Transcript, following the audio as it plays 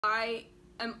I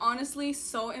am honestly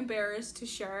so embarrassed to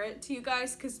share it to you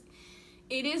guys because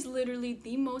it is literally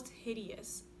the most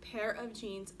hideous pair of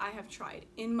jeans I have tried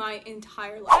in my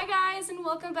entire life. Hi guys, and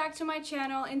welcome back to my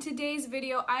channel. In today's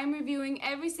video, I'm reviewing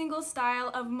every single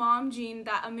style of mom jean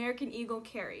that American Eagle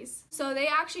carries. So they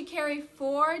actually carry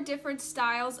 4 different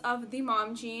styles of the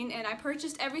mom jean, and I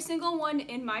purchased every single one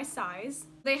in my size.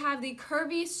 They have the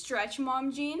curvy stretch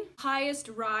mom jean, highest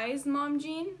rise mom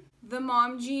jean, the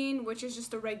mom jean, which is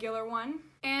just a regular one,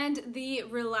 and the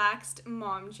relaxed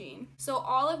mom jean. So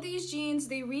all of these jeans,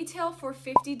 they retail for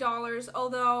 $50,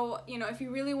 although, you know, if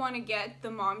you really want to get the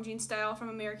mom jean style from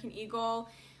American Eagle,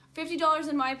 $50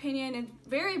 in my opinion is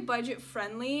very budget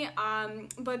friendly,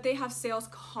 but they have sales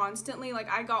constantly.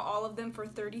 Like, I got all of them for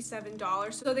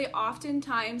 $37, so they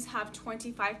oftentimes have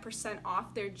 25%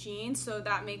 off their jeans, so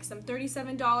that makes them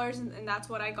 $37, and that's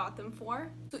what I got them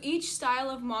for. So each style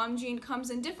of mom jean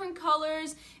comes in different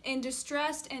colors, in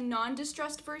distressed and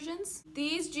non-distressed versions.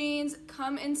 These jeans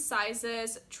come in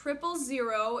sizes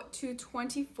 000 to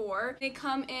 24. They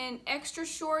come in extra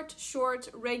short, short,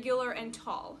 regular, and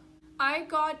tall. I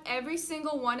got every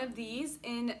single one of these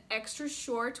in extra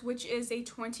short, which is a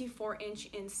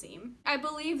 24-inch inseam. I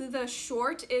believe the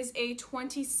short is a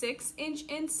 26-inch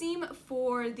inseam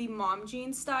for the mom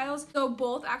jean styles. So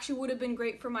both actually would have been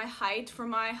great for my height. For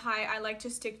my height, I like to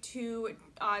stick to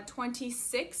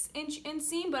 26-inch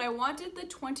inseam, but I wanted the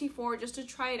 24 just to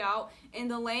try it out. And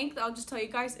the length, I'll just tell you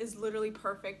guys, is literally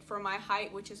perfect for my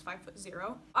height, which is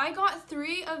 5'0". I got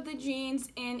 3 of the jeans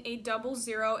in a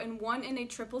 00 and 1 in a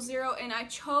 000, and I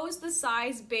chose the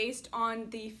size based on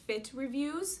the fit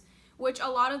reviews, which a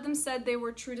lot of them said they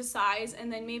were true to size,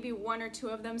 and then maybe 1 or 2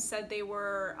 of them said they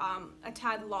were a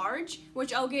tad large,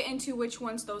 which I'll get into which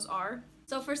ones those are.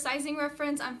 So for sizing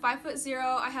reference, I'm 5'0",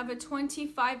 I have a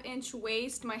 25-inch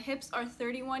waist, my hips are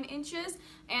 31 inches,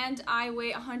 and I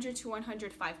weigh 100 to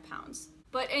 105 pounds.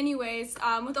 But anyways,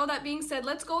 with all that being said,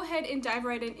 let's go ahead and dive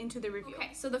right into the review.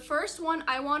 Okay, so the first one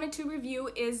I wanted to review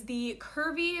is the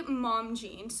curvy mom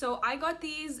jean. So I got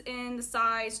these in the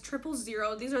size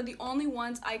 000. These are the only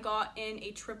ones I got in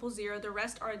a 000. The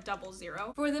rest are a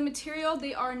 00. For the material,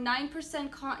 they are 9%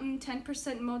 cotton,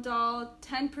 10% modal,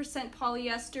 10%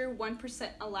 polyester, 1%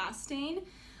 elastane.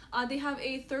 They have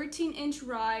a 13-inch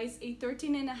rise, a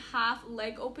 13.5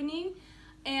 leg opening.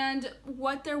 And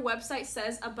what their website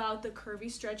says about the curvy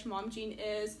stretch mom jean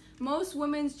is most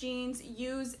women's jeans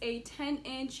use a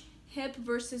 10-inch hip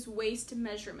versus waist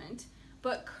measurement,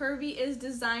 but curvy is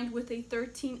designed with a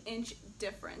 13-inch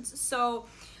difference. So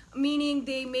meaning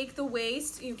they make the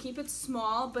waist, you keep it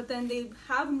small, but then they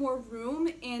have more room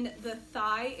in the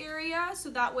thigh area, so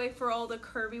that way for all the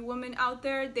curvy women out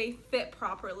there, they fit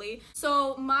properly.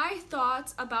 So my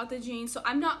thoughts about the jeans, so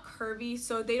I'm not curvy,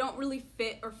 so they don't really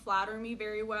fit or flatter me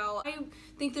very well. I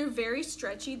think they're very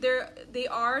stretchy. They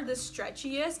are the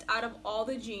stretchiest out of all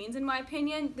the jeans in my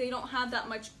opinion. They don't have that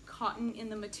much cotton in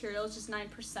the material, it's just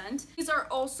 9%. These are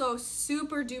also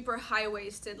super duper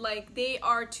high-waisted. Like, they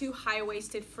are too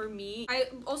high-waisted for me. I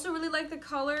also really like the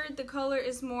color. The color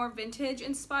is more vintage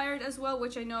inspired as well,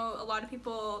 which I know a lot of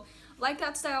people like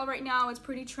that style right now. It's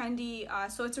pretty trendy,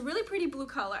 so it's a really pretty blue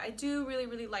color. I do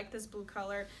really like this blue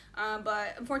color,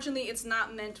 but unfortunately it's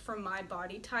not meant for my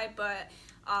body type. But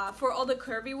for all the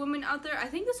curvy women out there, I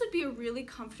think this would be a really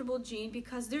comfortable jean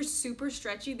because they're super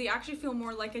stretchy. They actually feel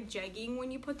more like a jegging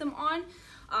when you put them on.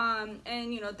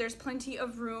 And you know, there's plenty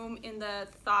of room in the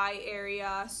thigh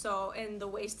area, so, and the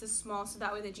waist is small, so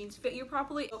that way the jeans fit you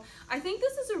properly. So I think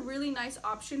this is a really nice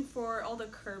option for all the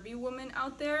curvy women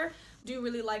out there. Do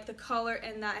really like the color,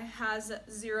 and that it has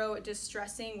 0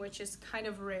 distressing, which is kind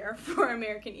of rare for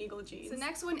American Eagle jeans. The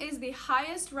next one is the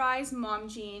highest rise mom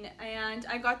jean, and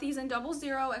I got these in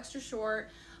 00 extra short.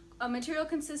 Material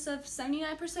consists of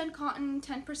 79% cotton,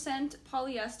 10%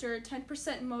 polyester,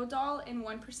 10% modal, and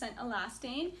 1%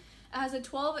 elastane. It has a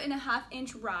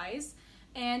 12.5-inch rise,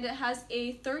 and it has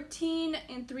a 13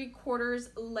 3/4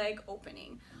 leg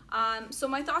opening. So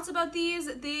my thoughts about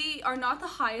these, they are not the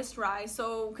highest rise.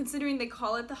 So considering they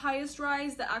call it the highest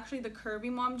rise, actually the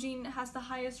curvy mom jean has the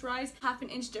highest rise. Half an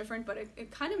inch different, but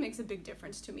it kind of makes a big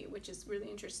difference to me, which is really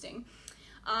interesting.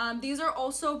 These are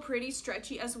also pretty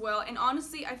stretchy as well, and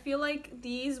honestly I feel like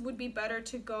these would be better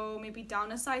to go maybe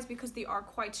down a size because they are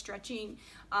quite stretchy,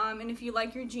 and if you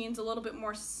like your jeans a little bit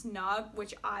more snug,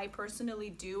 which I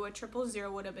personally do, a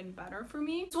 000 would have been better for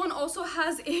me. This one also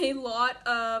has a lot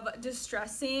of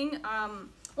distressing,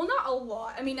 well, not a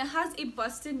lot, I mean it has a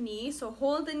busted knee, so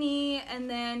hole in the knee, and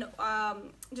then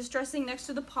distressing next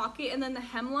to the pocket, and then the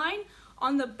hemline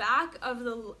on the back of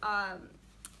the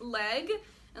leg.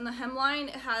 And the hemline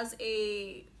has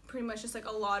a pretty much just like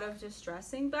a lot of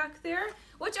distressing back there,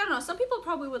 which I don't know, some people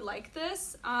probably would like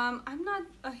this. I'm not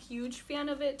a huge fan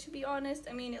of it, to be honest.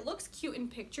 I mean, it looks cute in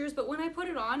pictures, but when I put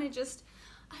it on, I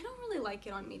don't really like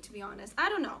it on me, to be honest. I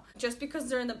don't know, just because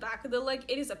they're in the back of the leg,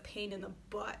 it is a pain in the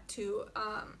butt to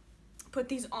put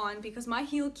these on because my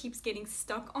heel keeps getting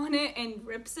stuck on it and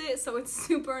rips it, so it's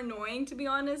super annoying, to be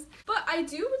honest. But I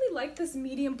do really like this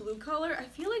medium blue color. I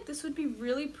feel like this would be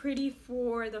really pretty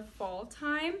for the fall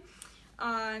time.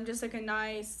 Just like a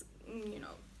nice, you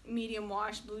know, medium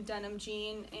wash blue denim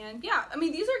jean. And yeah, I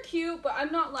mean, these are cute, but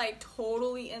I'm not like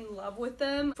totally in love with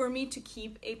them. For me to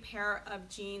keep a pair of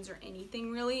jeans or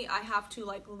anything really, I have to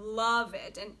like love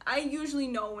it, and I usually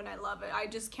know when I love it. I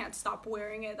just can't stop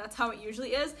wearing it. That's how it usually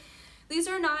is. These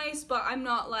are nice, but I'm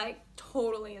not like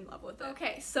totally in love with it.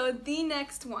 Okay, so the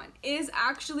next one is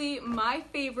actually my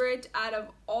favorite out of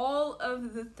all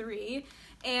of the three,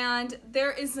 and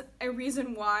there is a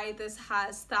reason why this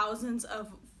has thousands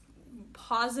of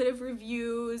positive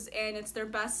reviews and it's their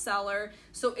best seller.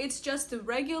 So it's just the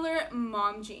regular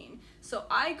mom jean. So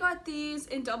I got these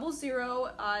in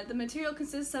 00. The material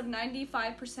consists of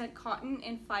 95% cotton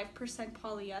and 5%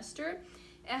 polyester.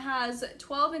 It has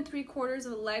 12 3/4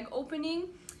 of a leg opening,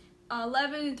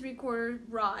 11 3/4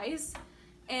 rise,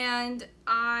 and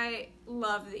I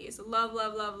love these.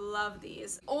 Love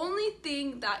these. Only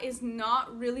thing that is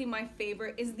not really my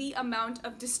favorite is the amount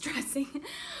of distressing.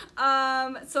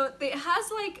 So it has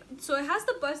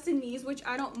the busted knees, which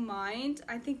I don't mind.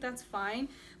 I think that's fine,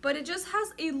 but it just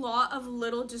has a lot of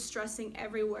little distressing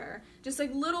everywhere, just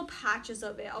like little patches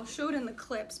of it. I'll show it in the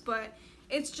clips, but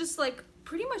it's just like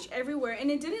pretty much everywhere,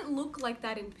 and it didn't look like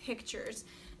that in pictures.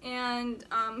 And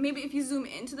maybe if you zoom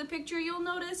into the picture you'll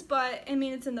notice, but I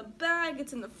mean, it's in the back,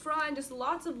 it's in the front, just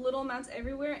lots of little amounts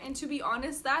everywhere. And to be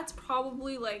honest, that's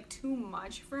probably like too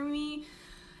much for me,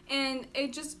 and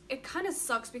it kind of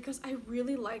sucks because I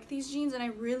really like these jeans and I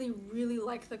really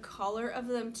like the color of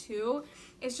them too.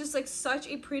 It's just like such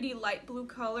a pretty light blue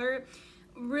color,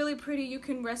 really pretty. You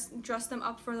can dress them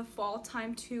up for the fall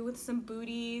time too with some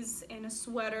booties and a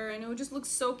sweater, and it would just look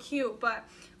so cute. But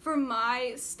for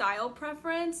my style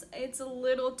preference, it's a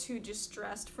little too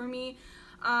distressed for me.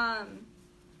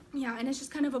 Yeah, and it's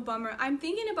just kind of a bummer. I'm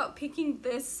thinking about picking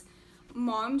this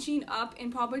mom jean up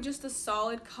in probably just a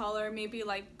solid color, maybe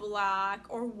like black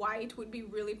or white would be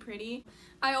really pretty.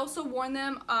 I also worn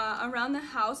them around the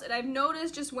house, and I've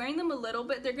noticed just wearing them a little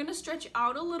bit, they're gonna stretch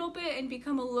out a little bit and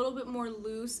become a little bit more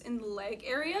loose in the leg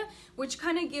area, which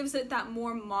kind of gives it that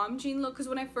more mom jean look, because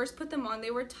when I first put them on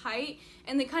they were tight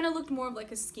and they kind of looked more of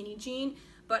like a skinny jean,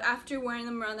 but after wearing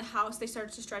them around the house they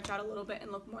started to stretch out a little bit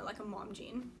and look more like a mom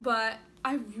jean. But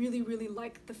I really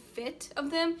like the fit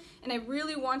of them, and I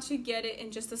really want to get it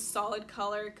in just a solid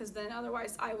color, because then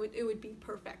otherwise it would be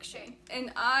perfection.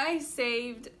 And I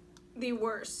saved the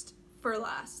worst for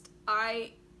last.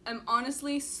 I am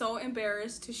honestly so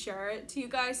embarrassed to share it to you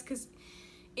guys because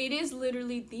it is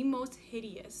literally the most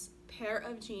hideous pair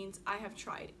of jeans I have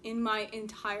tried in my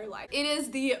entire life. It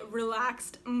is the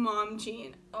relaxed mom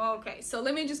jean. Okay, so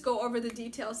let me just go over the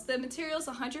details. The material is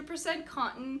 100%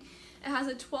 cotton. It has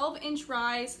a 12-inch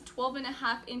rise,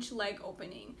 12.5-inch leg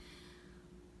opening.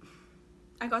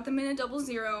 I got them in a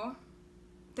 00.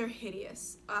 They're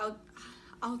hideous.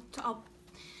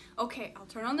 Okay, I'll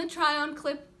turn on the try-on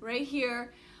clip right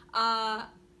here.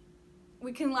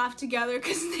 We can laugh together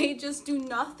because they just do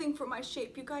nothing for my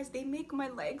shape. You guys, they make my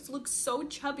legs look so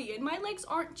chubby, and my legs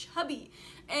aren't chubby.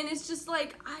 And it's just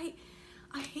like, I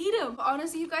hate them.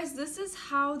 Honestly, you guys, this is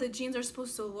how the jeans are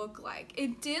supposed to look like.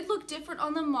 It did look different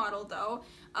on the model though.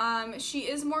 She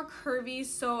is more curvy,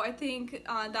 so I think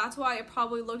that's why it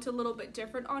probably looked a little bit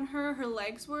different on her. Her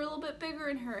legs were a little bit bigger,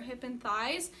 and her hip and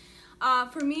thighs.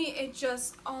 For me, it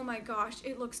just, oh my gosh,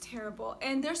 it looks terrible.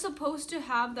 And they're supposed to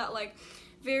have that like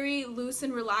very loose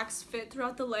and relaxed fit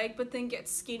throughout the leg, but then get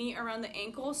skinny around the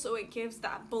ankle, so it gives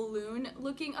that balloon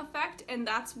looking effect. And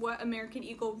that's what American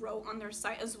Eagle wrote on their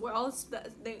site as well.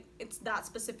 It's that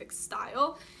specific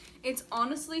style. It's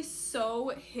honestly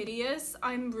so hideous.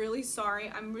 I'm really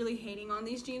sorry. I'm really hating on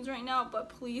these jeans right now, but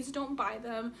please don't buy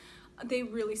them. They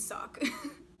really suck.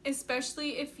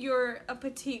 Especially if you're a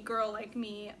petite girl like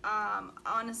me.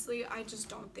 Honestly, I just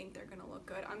don't think they're gonna look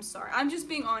good. I'm sorry. I'm just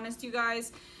being honest, you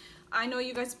guys. I know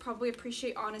you guys probably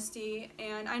appreciate honesty,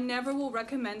 and I never will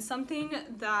recommend something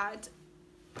that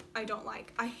I don't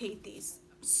like. I hate these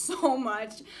so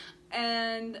much,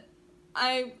 and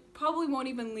I probably won't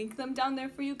even link them down there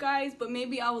for you guys, but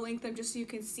maybe I will link them just so you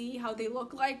can see how they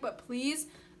look like. But please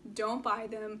don't buy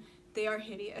them. They are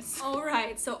hideous.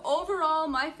 Alright, so overall,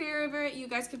 my favorite, you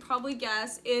guys could probably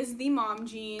guess, is the mom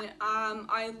jean.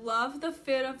 I love the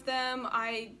fit of them.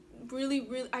 I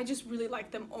I just really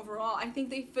like them overall. I think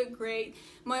they fit great.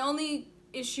 My only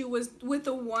issue was with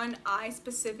the one I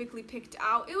specifically picked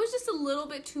out. It was just a little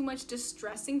bit too much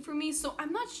distressing for me, so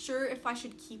I'm not sure if I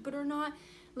should keep it or not.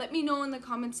 Let me know in the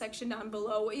comment section down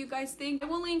below what you guys think. I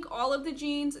will link all of the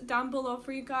jeans down below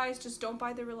for you guys. Just don't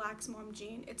buy the Relax Mom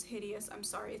jean. It's hideous. I'm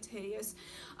sorry, it's hideous.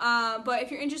 But if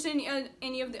you're interested in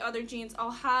any of the other jeans,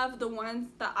 I'll have the ones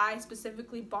that I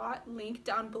specifically bought linked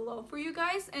down below for you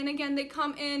guys. And again, they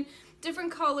come in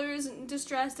different colors,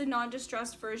 distressed and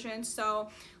non-distressed versions, so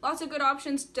lots of good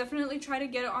options. Definitely try to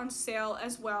get it on sale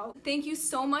as well. Thank you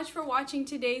so much for watching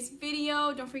today's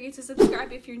video. Don't forget to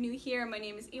subscribe if you're new here. My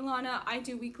name is Elana. I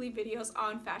do weekly videos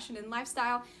on fashion and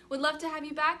lifestyle. Would love to have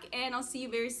you back, and I'll see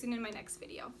you very soon in my next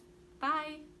video.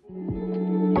 Bye!